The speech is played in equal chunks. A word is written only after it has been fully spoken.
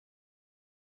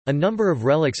A number of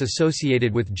relics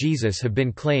associated with Jesus have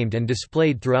been claimed and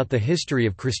displayed throughout the history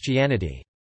of Christianity.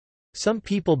 Some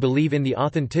people believe in the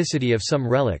authenticity of some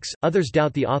relics, others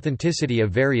doubt the authenticity of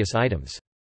various items.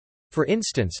 For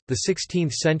instance, the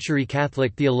 16th-century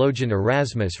Catholic theologian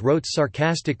Erasmus wrote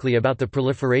sarcastically about the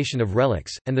proliferation of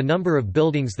relics, and the number of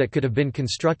buildings that could have been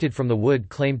constructed from the wood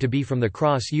claimed to be from the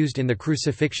cross used in the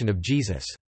crucifixion of Jesus.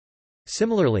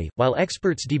 Similarly, while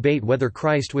experts debate whether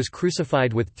Christ was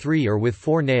crucified with 3 or with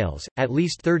 4 nails, at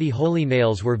least 30 holy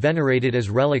nails were venerated as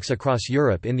relics across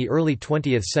Europe in the early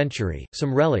 20th century.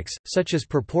 Some relics, such as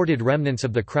purported remnants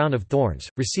of the crown of thorns,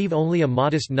 receive only a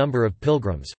modest number of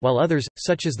pilgrims, while others,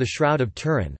 such as the Shroud of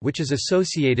Turin, which is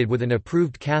associated with an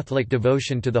approved Catholic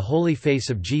devotion to the Holy Face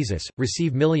of Jesus,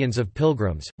 receive millions of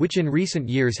pilgrims, which in recent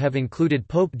years have included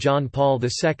Pope John Paul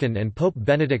II and Pope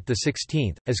Benedict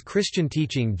XVI. As Christian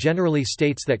teaching generally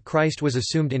states that Christ was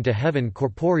assumed into heaven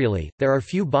corporeally, there are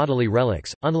few bodily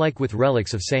relics, unlike with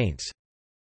relics of saints.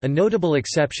 A notable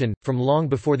exception, from long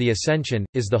before the Ascension,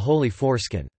 is the Holy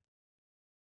Foreskin.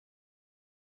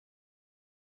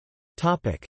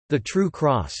 The True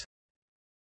Cross.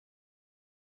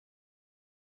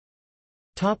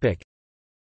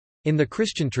 In the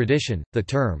Christian tradition, the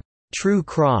term, "true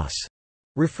cross",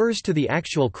 refers to the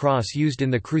actual cross used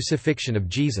in the crucifixion of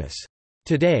Jesus.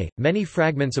 Today, many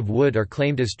fragments of wood are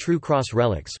claimed as true cross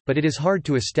relics, but it is hard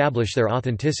to establish their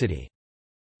authenticity.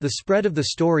 The spread of the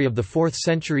story of the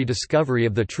 4th-century discovery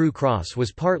of the true cross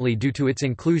was partly due to its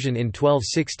inclusion in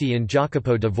 1260 in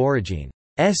Jacopo de Voragine.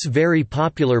 Very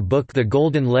popular book The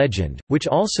Golden Legend, which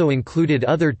also included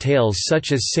other tales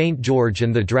such as Saint George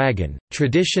and the Dragon.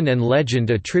 Tradition and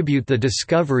legend attribute the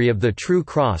discovery of the true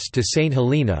cross to Saint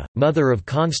Helena, mother of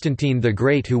Constantine the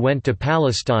Great, who went to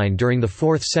Palestine during the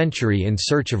 4th century in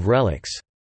search of relics.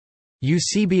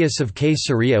 Eusebius of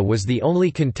Caesarea was the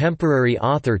only contemporary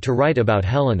author to write about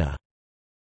Helena's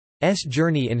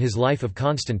journey in his life of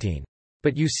Constantine.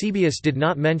 But Eusebius did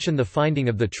not mention the finding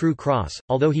of the true cross,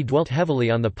 although he dwelt heavily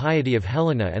on the piety of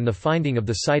Helena and the finding of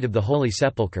the site of the Holy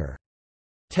Sepulchre.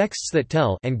 Texts that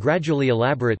tell and gradually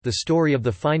elaborate the story of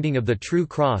the finding of the true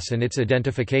cross and its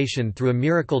identification through a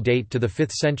miracle date to the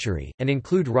 5th century, and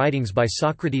include writings by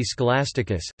Socrates,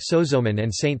 Scholasticus, Sozomen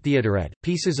and Saint Theodoret.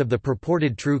 Pieces of the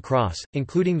purported true cross,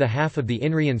 including the half of the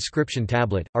INRI inscription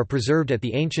tablet, are preserved at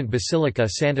the ancient Basilica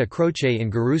Santa Croce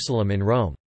in Jerusalem in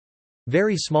Rome.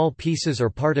 Very small pieces or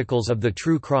particles of the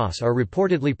true cross are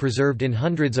reportedly preserved in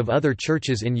hundreds of other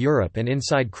churches in Europe and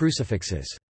inside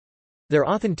crucifixes. Their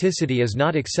authenticity is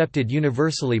not accepted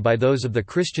universally by those of the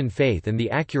Christian faith, and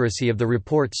the accuracy of the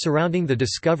reports surrounding the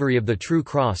discovery of the true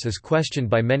cross is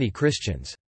questioned by many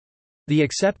Christians. The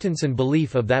acceptance and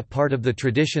belief of that part of the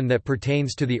tradition that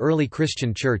pertains to the early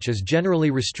Christian Church is generally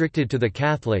restricted to the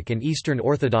Catholic and Eastern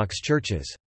Orthodox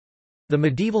churches. The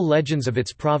medieval legends of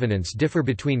its provenance differ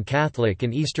between Catholic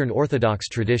and Eastern Orthodox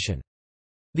tradition.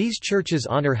 These churches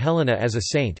honor Helena as a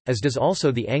saint, as does also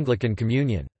the Anglican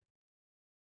Communion.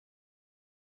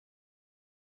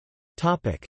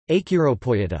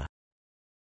 Acheiropoieta.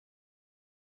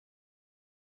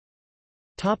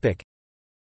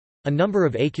 A number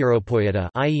of acheiropoieta,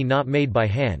 i.e. not made by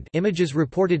hand, images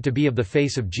reported to be of the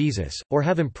face of Jesus, or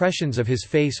have impressions of his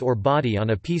face or body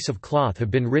on a piece of cloth, have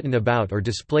been written about or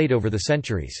displayed over the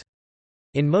centuries.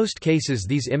 In most cases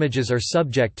these images are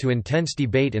subject to intense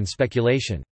debate and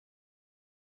speculation.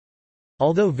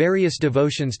 Although various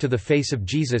devotions to the face of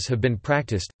Jesus have been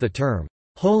practiced, the term,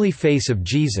 "Holy Face of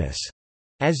Jesus",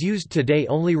 as used today,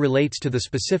 only relates to the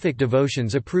specific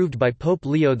devotions approved by Pope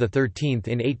Leo XIII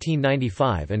in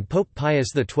 1895 and Pope Pius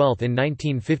XII in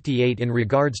 1958 in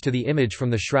regards to the image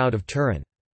from the Shroud of Turin.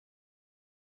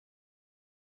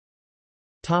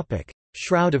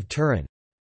 Shroud of Turin.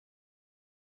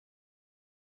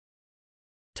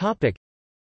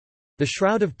 The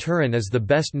Shroud of Turin is the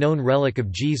best-known relic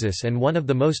of Jesus and one of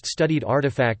the most studied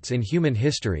artifacts in human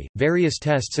history. Various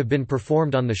tests have been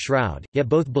performed on the shroud, yet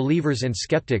both believers and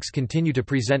skeptics continue to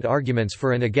present arguments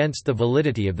for and against the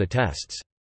validity of the tests.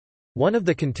 One of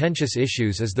the contentious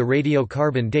issues is the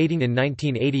radiocarbon dating in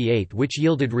 1988, which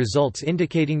yielded results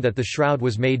indicating that the shroud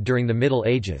was made during the Middle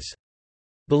Ages.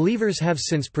 Believers have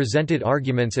since presented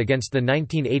arguments against the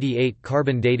 1988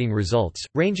 carbon dating results,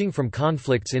 ranging from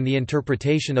conflicts in the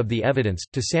interpretation of the evidence,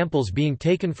 to samples being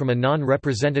taken from a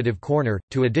non-representative corner,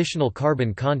 to additional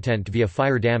carbon content via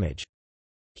fire damage.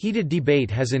 Heated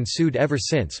debate has ensued ever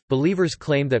since. Believers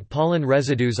claim that pollen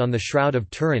residues on the Shroud of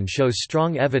Turin shows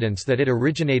strong evidence that it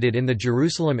originated in the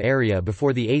Jerusalem area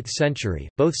before the 8th century.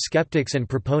 Both skeptics and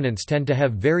proponents tend to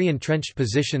have very entrenched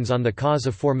positions on the cause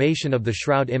of formation of the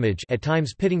shroud image, at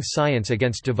times pitting science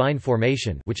against divine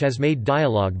formation, which has made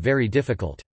dialogue very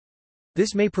difficult.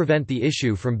 This may prevent the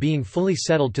issue from being fully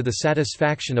settled to the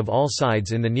satisfaction of all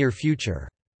sides in the near future.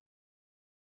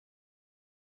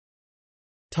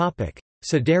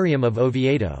 Sudarium of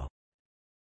Oviedo.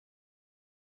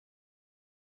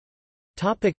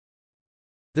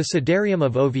 The Sudarium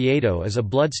of Oviedo is a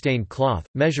bloodstained cloth,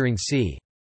 measuring c.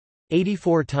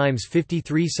 84 ×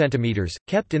 53 cm,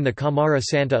 kept in the Cámara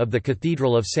Santa of the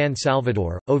Cathedral of San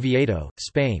Salvador, Oviedo,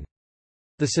 Spain.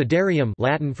 The Sudarium,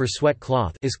 Latin for sweat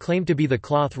cloth, is claimed to be the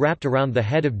cloth wrapped around the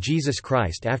head of Jesus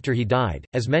Christ after he died,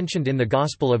 as mentioned in the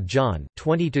Gospel of John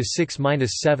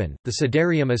 20:6-7. The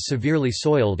Sudarium is severely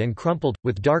soiled and crumpled,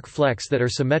 with dark flecks that are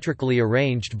symmetrically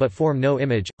arranged but form no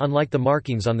image, unlike the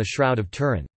markings on the Shroud of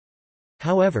Turin.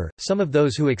 However, some of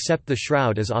those who accept the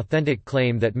shroud as authentic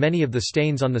claim that many of the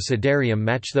stains on the Sudarium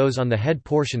match those on the head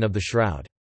portion of the shroud.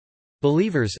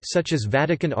 Believers such as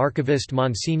Vatican archivist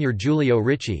Monsignor Giulio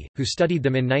Ricci, who studied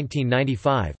them in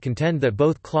 1995, contend that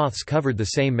both cloths covered the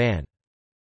same man.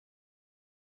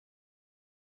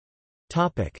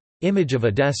 Image of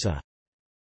Edessa.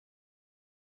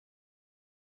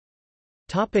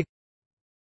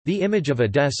 The image of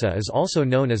Edessa is also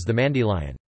known as the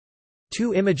Mandylion.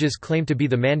 Two images claim to be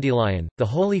the Mandylion, the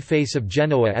Holy Face of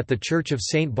Genoa at the Church of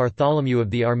Saint Bartholomew of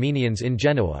the Armenians in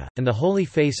Genoa, and the Holy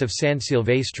Face of San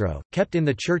Silvestro, kept in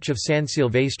the Church of San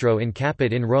Silvestro in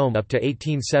Caput in Rome up to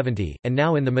 1870, and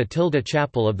now in the Matilda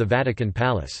Chapel of the Vatican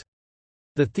Palace.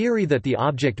 The theory that the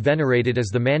object venerated as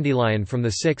the Mandylion from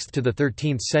the 6th to the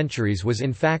 13th centuries was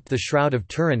in fact the Shroud of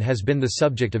Turin has been the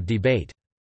subject of debate.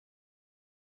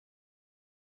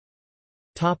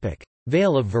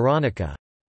 Veil of Veronica.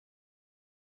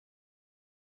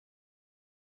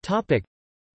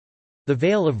 The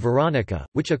veil of Veronica,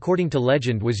 which according to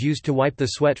legend was used to wipe the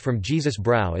sweat from Jesus'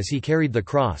 brow as he carried the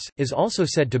cross, is also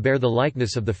said to bear the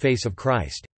likeness of the face of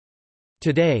Christ.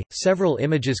 Today, several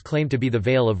images claim to be the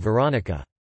veil of Veronica.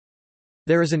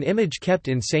 There is an image kept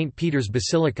in St. Peter's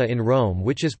Basilica in Rome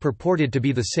which is purported to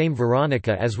be the same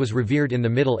Veronica as was revered in the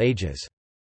Middle Ages.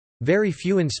 Very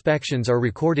few inspections are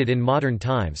recorded in modern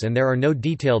times and there are no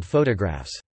detailed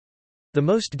photographs. The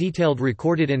most detailed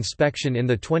recorded inspection in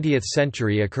the 20th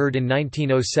century occurred in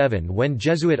 1907 when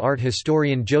Jesuit art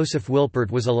historian Joseph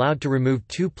Wilpert was allowed to remove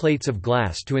 2 plates of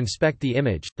glass to inspect the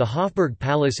image. The Hofburg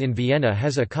Palace in Vienna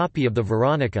has a copy of the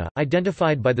Veronica,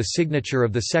 identified by the signature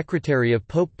of the secretary of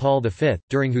Pope Paul V,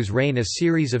 during whose reign a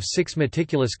series of 6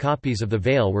 meticulous copies of the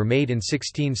veil were made in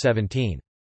 1617.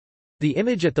 The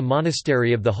image at the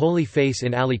Monastery of the Holy Face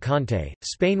in Alicante,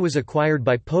 Spain was acquired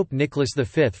by Pope Nicholas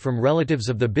V from relatives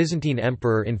of the Byzantine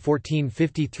Emperor in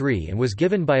 1453 and was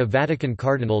given by a Vatican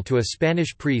cardinal to a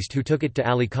Spanish priest who took it to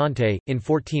Alicante. In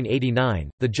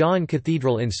 1489, the Jaén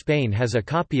Cathedral in Spain has a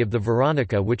copy of the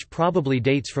Veronica which probably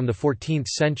dates from the 14th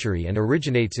century and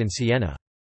originates in Siena.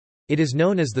 It is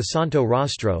known as the Santo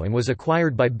Rostro and was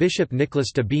acquired by Bishop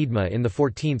Nicholas de Biedma in the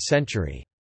 14th century.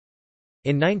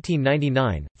 In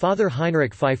 1999, Father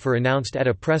Heinrich Pfeiffer announced at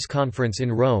a press conference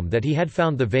in Rome that he had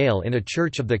found the veil in a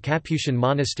church of the Capuchin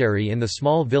monastery in the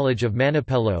small village of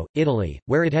Manipello, Italy,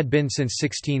 where it had been since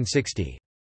 1660.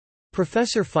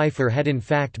 Professor Pfeiffer had in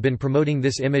fact been promoting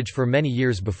this image for many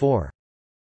years before.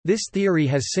 This theory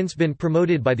has since been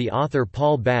promoted by the author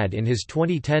Paul Bad in his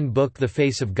 2010 book The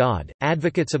Face of God.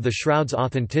 Advocates of the shroud's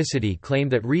authenticity claim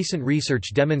that recent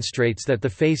research demonstrates that the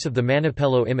face of the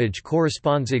Manipello image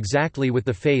corresponds exactly with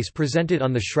the face presented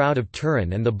on the Shroud of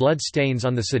Turin and the blood stains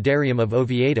on the Sudarium of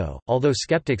Oviedo, although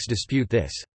skeptics dispute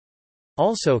this.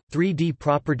 Also, 3D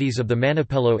properties of the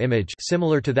Manipello image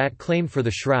similar to that claimed for the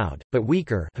shroud, but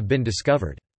weaker, have been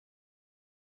discovered.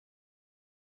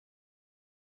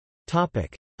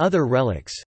 Other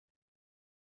relics.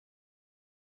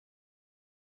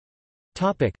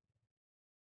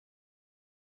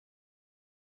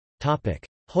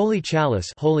 Holy Chalice,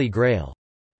 Holy Grail.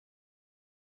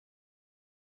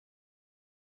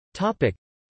 The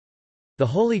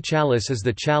Holy Chalice is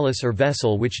the chalice or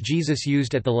vessel which Jesus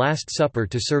used at the Last Supper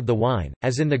to serve the wine,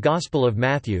 as in the Gospel of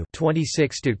Matthew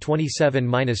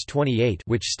 26-27-28,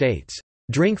 which states,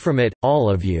 "Drink from it,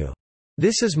 all of you.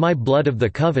 This is my blood of the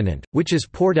covenant, which is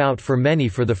poured out for many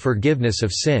for the forgiveness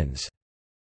of sins."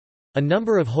 A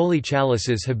number of holy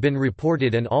chalices have been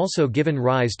reported and also given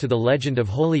rise to the legend of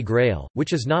Holy Grail,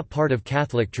 which is not part of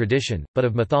Catholic tradition, but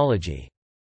of mythology.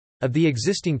 Of the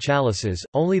existing chalices,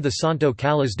 only the Santo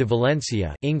Cáliz de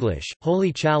Valencia, English,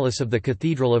 Holy Chalice of the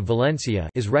Cathedral of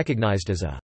Valencia, is recognized as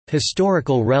a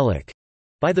historical relic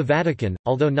by the Vatican,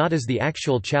 although not as the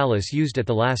actual chalice used at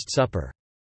the Last Supper.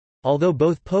 Although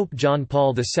both Pope John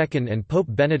Paul II and Pope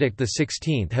Benedict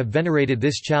XVI have venerated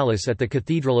this chalice at the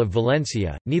Cathedral of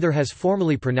Valencia, neither has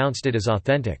formally pronounced it as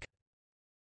authentic.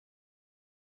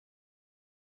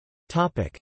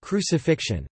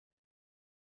 Crucifixion.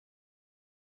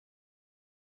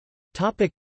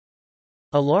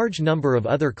 A large number of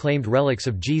other claimed relics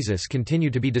of Jesus continue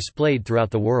to be displayed throughout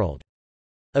the world.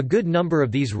 A good number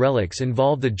of these relics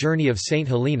involve the journey of Saint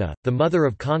Helena, the mother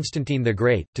of Constantine the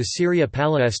Great, to Syria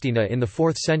Palestina in the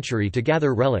 4th century to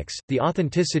gather relics. The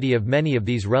authenticity of many of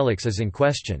these relics is in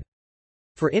question.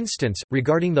 For instance,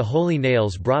 regarding the holy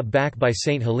nails brought back by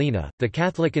Saint Helena, the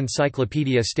Catholic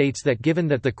Encyclopedia states that given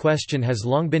that the question has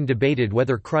long been debated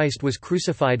whether Christ was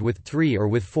crucified with 3 or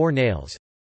with 4 nails,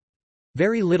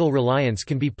 very little reliance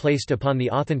can be placed upon the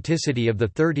authenticity of the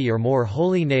 30 or more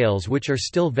holy nails which are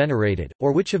still venerated,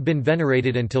 or which have been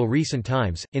venerated until recent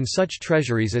times, in such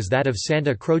treasuries as that of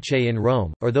Santa Croce in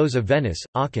Rome, or those of Venice,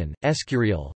 Aachen,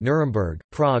 Escurial, Nuremberg,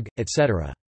 Prague,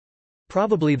 etc.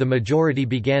 Probably the majority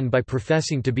began by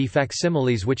professing to be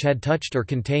facsimiles which had touched or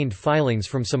contained filings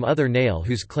from some other nail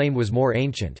whose claim was more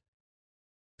ancient.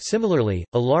 Similarly,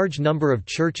 a large number of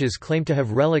churches claim to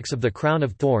have relics of the crown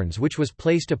of thorns which was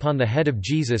placed upon the head of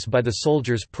Jesus by the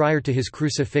soldiers prior to his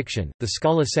crucifixion, the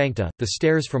Scala Sancta, the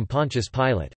stairs from Pontius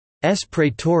Pilate's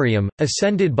praetorium,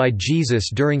 ascended by Jesus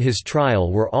during his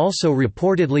trial were also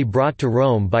reportedly brought to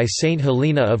Rome by Saint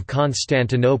Helena of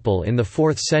Constantinople in the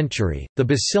 4th century. The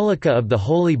Basilica of the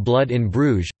Holy Blood in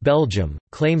Bruges, Belgium,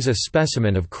 claims a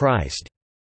specimen of Christ's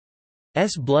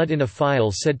blood in a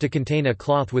phial said to contain a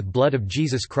cloth with blood of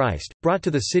Jesus Christ, brought to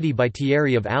the city by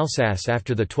Thierry of Alsace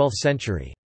after the 12th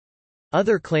century.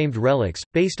 Other claimed relics,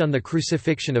 based on the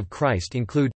crucifixion of Christ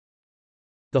include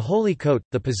the Holy Coat,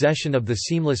 the possession of the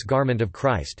seamless garment of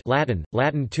Christ Latin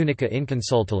tunica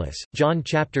inconsultalis, John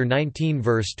chapter 19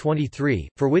 verse 23,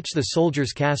 for which the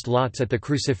soldiers cast lots at the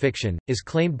crucifixion, is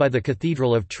claimed by the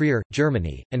Cathedral of Trier,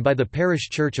 Germany, and by the parish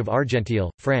church of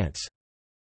Argenteuil, France.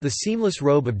 The seamless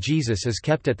robe of Jesus is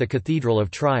kept at the Cathedral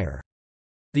of Trier.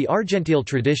 The Argenteuil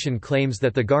tradition claims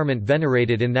that the garment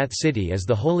venerated in that city as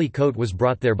the Holy Coat was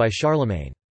brought there by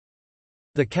Charlemagne.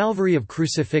 The Calvary of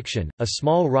Crucifixion, a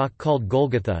small rock called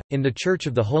Golgotha, in the Church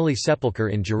of the Holy Sepulchre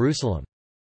in Jerusalem.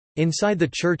 Inside the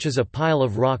church is a pile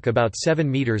of rock about 7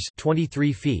 meters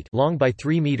 (23 feet) long by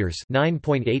 3 meters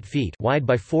 (9.8 feet) wide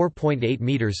by 4.8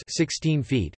 meters (16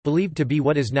 feet), believed to be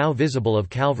what is now visible of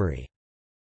Calvary.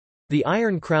 The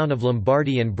iron crown of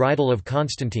Lombardy and bridle of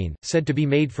Constantine, said to be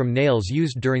made from nails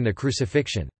used during the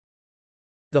crucifixion.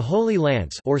 The Holy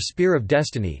Lance or Spear of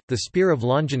Destiny, the spear of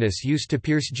Longinus used to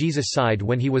pierce Jesus' side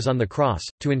when he was on the cross,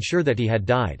 to ensure that he had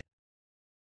died.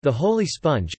 The Holy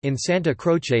Sponge, in Santa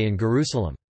Croce in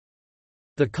Jerusalem.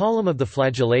 The column of the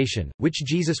flagellation, which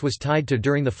Jesus was tied to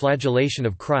during the flagellation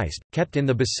of Christ, kept in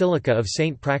the Basilica of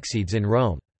St. Praxedes in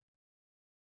Rome.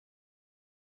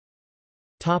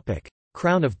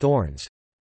 Crown of Thorns.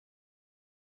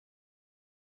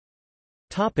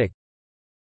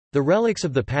 The relics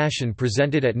of the Passion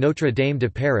presented at Notre Dame de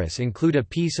Paris include a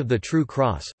piece of the True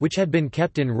Cross, which had been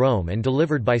kept in Rome and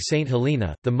delivered by Saint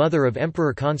Helena, the mother of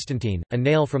Emperor Constantine, a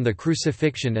nail from the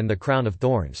crucifixion and the crown of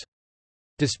thorns.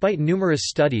 Despite numerous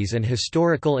studies and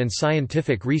historical and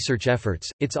scientific research efforts,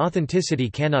 its authenticity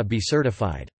cannot be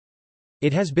certified.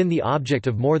 It has been the object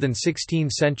of more than 16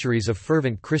 centuries of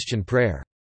fervent Christian prayer.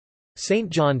 St.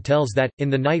 John tells that, in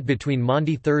the night between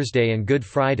Maundy Thursday and Good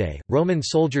Friday, Roman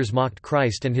soldiers mocked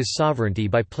Christ and his sovereignty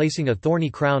by placing a thorny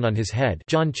crown on his head.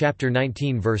 John chapter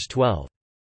 19 verse 12.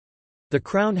 The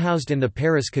crown housed in the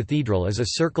Paris Cathedral is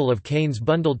a circle of canes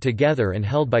bundled together and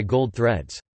held by gold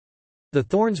threads. The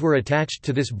thorns were attached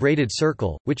to this braided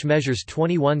circle, which measures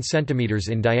 21 centimeters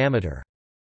in diameter.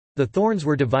 The thorns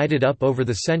were divided up over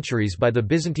the centuries by the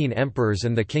Byzantine emperors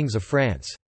and the kings of France.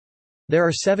 There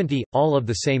are 70, all of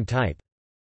the same type.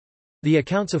 The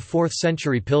accounts of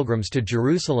 4th-century pilgrims to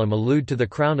Jerusalem allude to the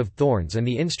crown of thorns and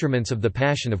the instruments of the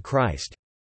Passion of Christ.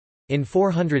 In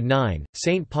 409,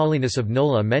 Saint Paulinus of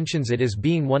Nola mentions it as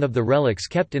being one of the relics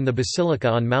kept in the Basilica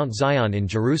on Mount Zion in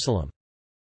Jerusalem.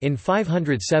 In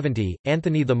 570,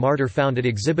 Anthony the Martyr found it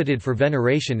exhibited for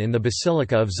veneration in the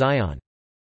Basilica of Zion.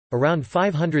 Around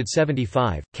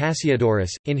 575,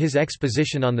 Cassiodorus, in his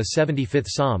exposition on the 75th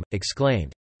Psalm,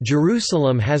 exclaimed,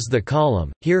 "Jerusalem has the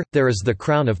column, here, there is the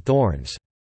crown of thorns."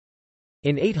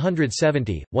 In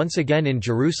 870, once again in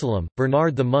Jerusalem,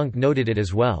 Bernard the monk noted it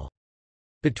as well.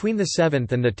 Between the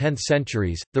 7th and the 10th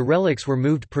centuries, the relics were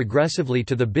moved progressively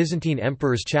to the Byzantine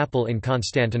Emperor's chapel in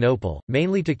Constantinople,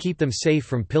 mainly to keep them safe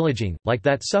from pillaging, like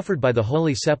that suffered by the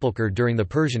Holy Sepulchre during the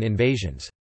Persian invasions.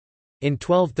 In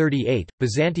 1238,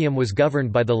 Byzantium was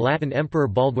governed by the Latin Emperor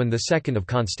Baldwin II of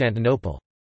Constantinople.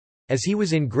 As he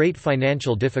was in great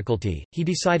financial difficulty, he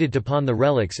decided to pawn the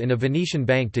relics in a Venetian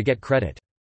bank to get credit.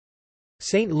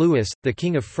 Saint Louis, the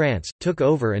King of France, took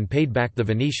over and paid back the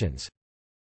Venetians.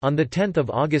 On 10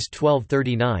 August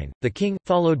 1239, the king,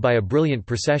 followed by a brilliant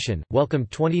procession,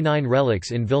 welcomed 29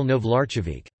 relics in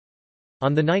Villeneuve-l'Archeveque.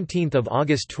 On 19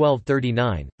 August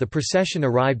 1239, the procession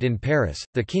arrived in Paris.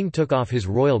 The king took off his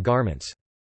royal garments.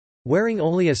 Wearing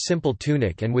only a simple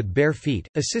tunic and with bare feet,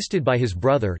 assisted by his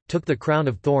brother, took the crown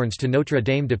of thorns to Notre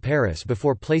Dame de Paris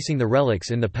before placing the relics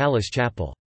in the palace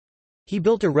chapel. He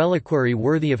built a reliquary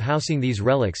worthy of housing these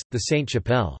relics, the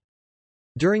Sainte-Chapelle.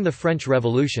 During the French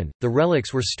Revolution, the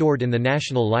relics were stored in the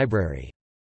National Library.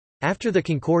 After the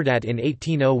Concordat in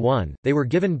 1801, they were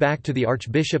given back to the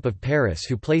Archbishop of Paris,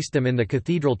 who placed them in the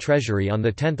cathedral treasury on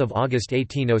 10 August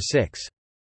 1806.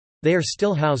 They are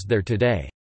still housed there today.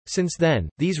 Since then,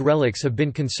 these relics have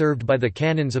been conserved by the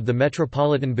canons of the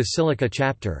Metropolitan Basilica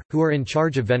chapter, who are in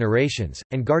charge of venerations,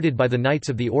 and guarded by the Knights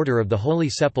of the Order of the Holy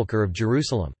Sepulchre of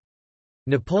Jerusalem.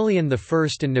 Napoleon I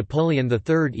and Napoleon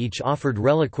III each offered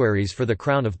reliquaries for the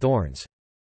crown of thorns.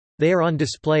 They are on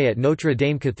display at Notre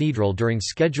Dame Cathedral during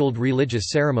scheduled religious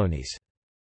ceremonies.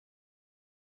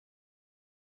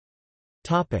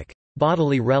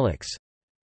 Bodily relics.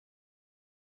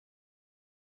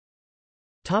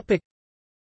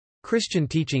 Christian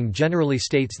teaching generally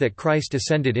states that Christ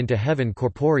ascended into heaven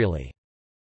corporeally.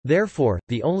 Therefore,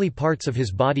 the only parts of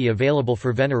his body available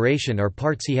for veneration are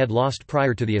parts he had lost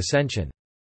prior to the ascension.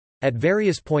 At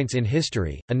various points in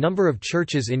history, a number of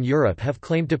churches in Europe have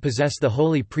claimed to possess the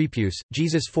holy prepuce,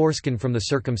 Jesus' foreskin from the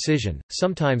circumcision,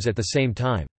 sometimes at the same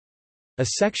time. A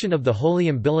section of the holy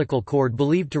umbilical cord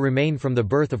believed to remain from the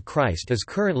birth of Christ is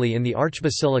currently in the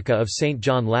Archbasilica of St.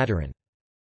 John Lateran.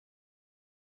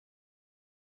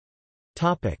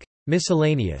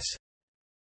 Miscellaneous.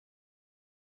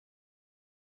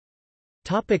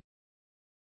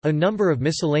 A number of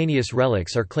miscellaneous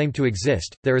relics are claimed to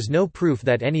exist, there is no proof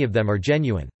that any of them are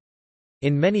genuine.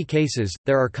 In many cases,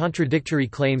 there are contradictory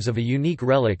claims of a unique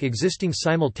relic existing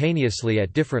simultaneously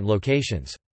at different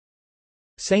locations.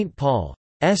 St. Paul's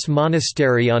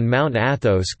monastery on Mount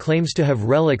Athos claims to have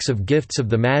relics of gifts of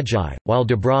the Magi, while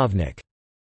Dubrovnik's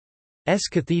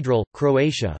Cathedral,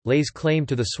 Croatia, lays claim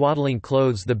to the swaddling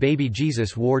clothes the baby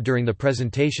Jesus wore during the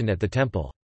presentation at the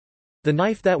temple. The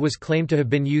knife that was claimed to have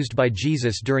been used by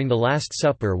Jesus during the Last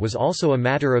Supper was also a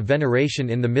matter of veneration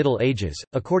in the Middle Ages,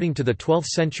 according to the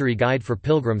 12th-century Guide for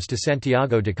Pilgrims to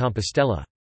Santiago de Compostela.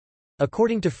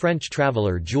 According to French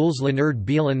traveller Jules Léonard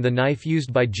Bielin, the knife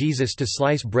used by Jesus to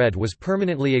slice bread was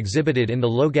permanently exhibited in the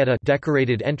Loggia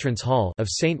decorated entrance hall of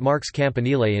St. Mark's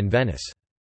Campanile in Venice.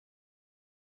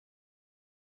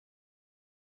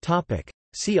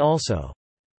 See also: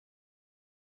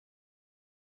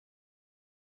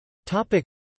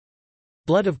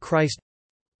 Blood of Christ,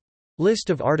 List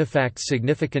of artifacts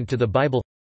significant to the Bible,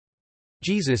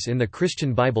 Jesus in the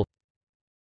Christian Bible.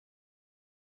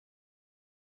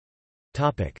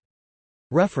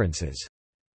 References.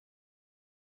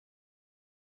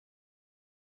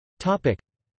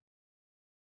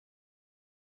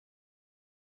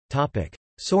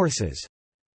 Sources.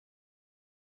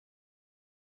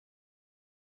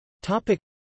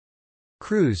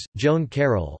 Cruz, Joan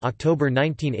Carroll, October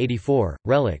 1984,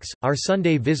 Relics, Our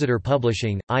Sunday Visitor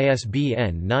Publishing,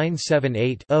 ISBN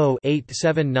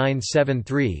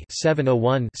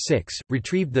 978-0-87973-701-6,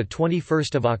 retrieved 21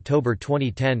 October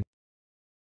 2010.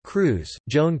 Cruz,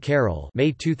 Joan Carroll,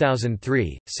 May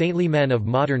 2003, Saintly Men of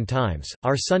Modern Times,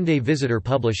 Our Sunday Visitor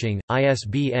Publishing,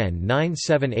 ISBN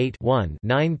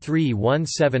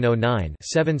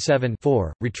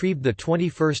 978-1-931709-77-4, retrieved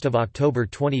 21 October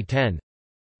 2010.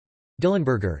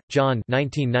 Dillenberger, John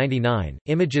 1999,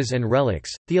 Images and Relics,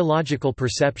 Theological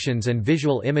Perceptions and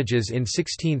Visual Images in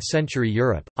Sixteenth-Century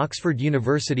Europe, Oxford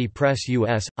University Press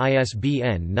US,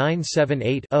 ISBN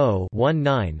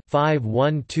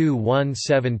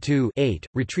 978-0-19-512172-8,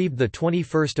 retrieved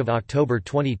 21 October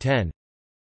 2010.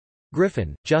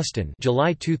 Griffin, Justin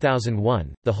July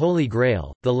 2001, The Holy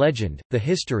Grail, The Legend, The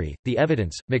History, The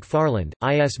Evidence, McFarland,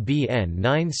 ISBN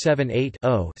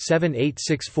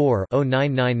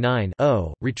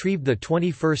 978-0-7864-0999-0, retrieved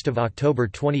 21 October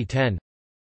 2010.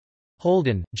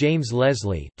 Holden, James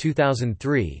Leslie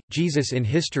 2003, Jesus in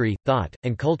History, Thought,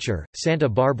 and Culture, Santa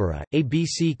Barbara,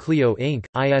 ABC Clio Inc.,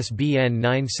 ISBN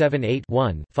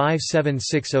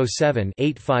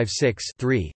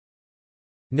 978-1-57607-856-3.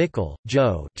 Nickel,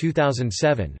 Joe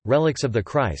 2007, Relics of the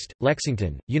Christ,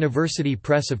 Lexington, University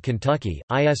Press of Kentucky,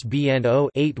 ISBN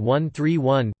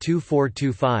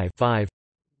 0-8131-2425-5.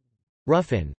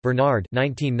 Ruffin, Bernard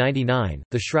 1999,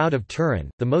 The Shroud of Turin,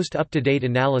 the most up-to-date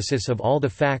analysis of all the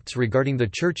facts regarding the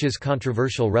Church's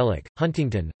controversial relic,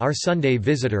 Huntington, Our Sunday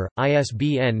Visitor,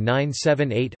 ISBN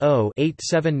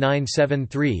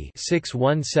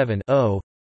 978-0-87973-617-0.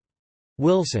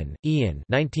 Wilson, Ian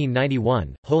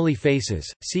 1991, Holy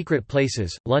Faces, Secret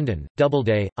Places, London,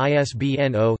 Doubleday,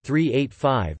 ISBN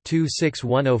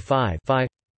 0-385-26105-5.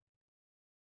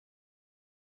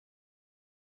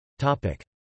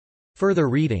 Further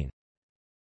reading.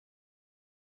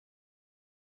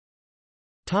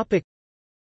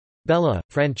 Bella,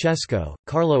 Francesco,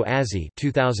 Carlo Azzi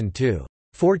 2002.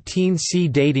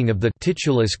 14C Dating of the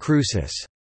Titulus Crucis.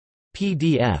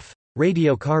 PDF.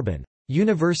 Radiocarbon.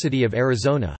 University of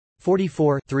Arizona.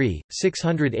 44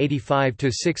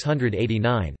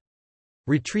 685–689.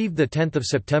 Retrieved 10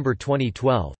 September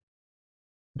 2012.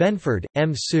 Benford,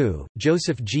 M. Sue,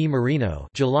 Joseph G. Marino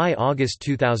July–August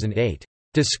 2008.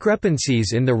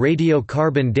 Discrepancies in the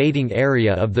radiocarbon dating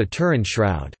area of the Turin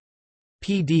Shroud.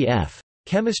 PDF.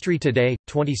 Chemistry Today,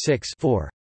 26 4.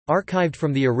 Archived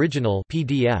from the original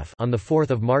PDF on 4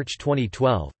 March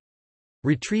 2012.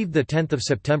 Retrieved 10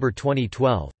 September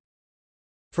 2012.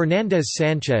 Fernandez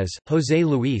Sanchez, José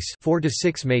Luis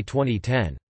 4–6 May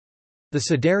 2010. The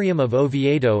Sidarium of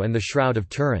Oviedo and the Shroud of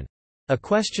Turin. A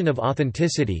Question of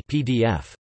Authenticity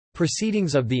PDF.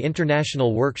 Proceedings of the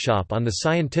International Workshop on the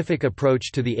Scientific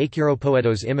Approach to the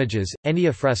Acheropoetos Images,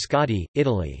 Ennio Frascati,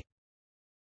 Italy.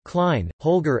 Klein,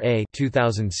 Holger A.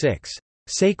 2006.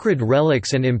 Sacred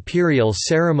Relics and Imperial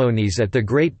Ceremonies at the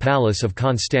Great Palace of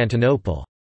Constantinople.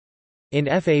 In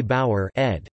F. A. Bauer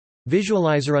ed.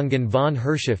 Visualisierungen von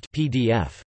Herrschaft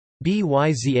PDF.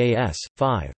 BYZAS,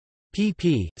 5.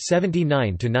 pp.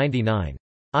 79–99.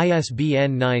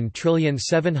 ISBN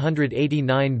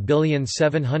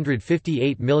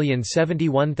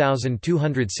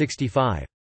 9789758071265.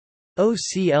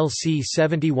 OCLC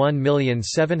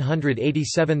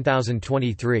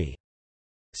 71787023.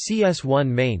 CS1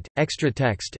 maint, extra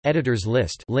text, editors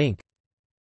list link.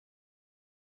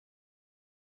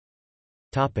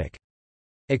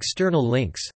 External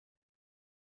links.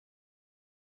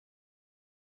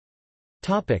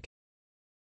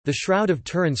 The Shroud of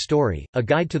Turin Story, A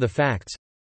Guide to the Facts.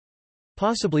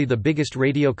 Possibly the biggest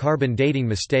radiocarbon dating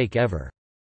mistake ever.